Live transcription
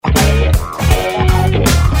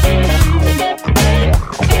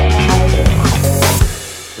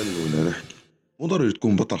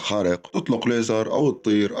خارق، تطلق ليزر أو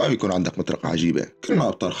تطير أو يكون عندك مطرقة عجيبة. كلنا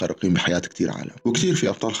أبطال خارقين بحياة كتير عالم، وكتير في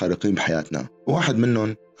أبطال خارقين بحياتنا، وواحد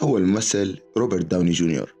منهم هو الممثل روبرت داوني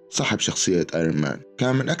جونيور صاحب شخصية ايرون مان.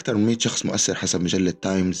 كان من أكثر من 100 شخص مؤثر حسب مجلة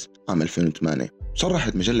تايمز عام 2008.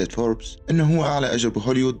 صرحت مجلة فوربس إنه هو أعلى أجر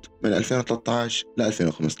بهوليوود من 2013 ل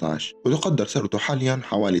 2015، وتقدر ثروته حاليا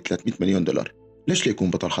حوالي 300 مليون دولار. ليش ليكون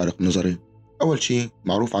بطل خارق بنظري؟ أول شيء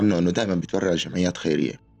معروف عنه إنه دائما بيتبرع لجمعيات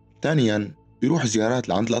خيرية. ثانيا بيروح زيارات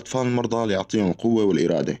لعند الأطفال المرضى ليعطيهم القوة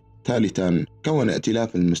والإرادة. ثالثا كون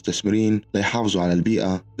ائتلاف من المستثمرين ليحافظوا على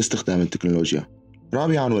البيئة باستخدام التكنولوجيا.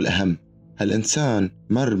 رابعا والأهم، هالإنسان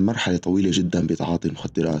مر بمرحلة طويلة جدا بتعاطي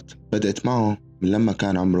المخدرات، بدأت معه من لما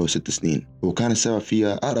كان عمره 6 سنين، وكان السبب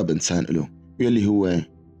فيها أقرب إنسان له واللي هو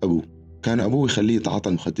أبوه. كان أبوه يخليه يتعاطى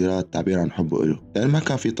المخدرات تعبير عن حبه له، لأن ما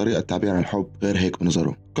كان في طريقة تعبير عن الحب غير هيك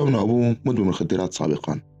بنظره، كونه أبوه مدمن مخدرات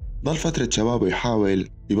سابقا. ضل فترة شبابه يحاول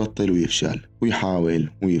يبطل ويفشل، ويحاول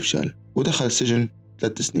ويفشل، ودخل السجن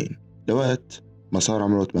 3 سنين لوقت ما صار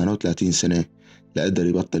عمره 38 سنة لقدر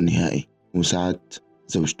يبطل نهائي ومساعدة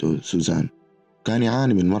زوجته سوزان. كان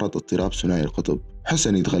يعاني من مرض اضطراب ثنائي القطب،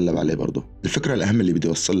 حسن يتغلب عليه برضه. الفكرة الأهم اللي بدي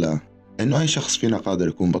أوصلها إنه أي شخص فينا قادر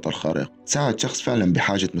يكون بطل خارق. تساعد شخص فعلا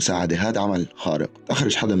بحاجة مساعدة، هذا عمل خارق.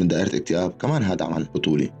 تخرج حدا من دائرة اكتئاب، كمان هذا عمل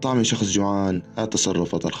بطولي. طعمي شخص جوعان، هذا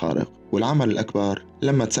تصرف بطل خارق. والعمل الأكبر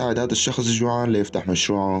لما تساعد هذا الشخص الجوعان ليفتح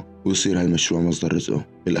مشروعه ويصير هالمشروع مصدر رزقه.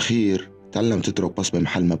 بالأخير تعلم تترك بصمة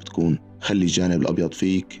محل ما بتكون. خلي الجانب الأبيض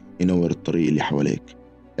فيك ينور الطريق اللي حواليك،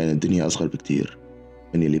 لأن الدنيا أصغر بكتير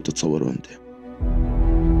من اللي بتتصوره أنت.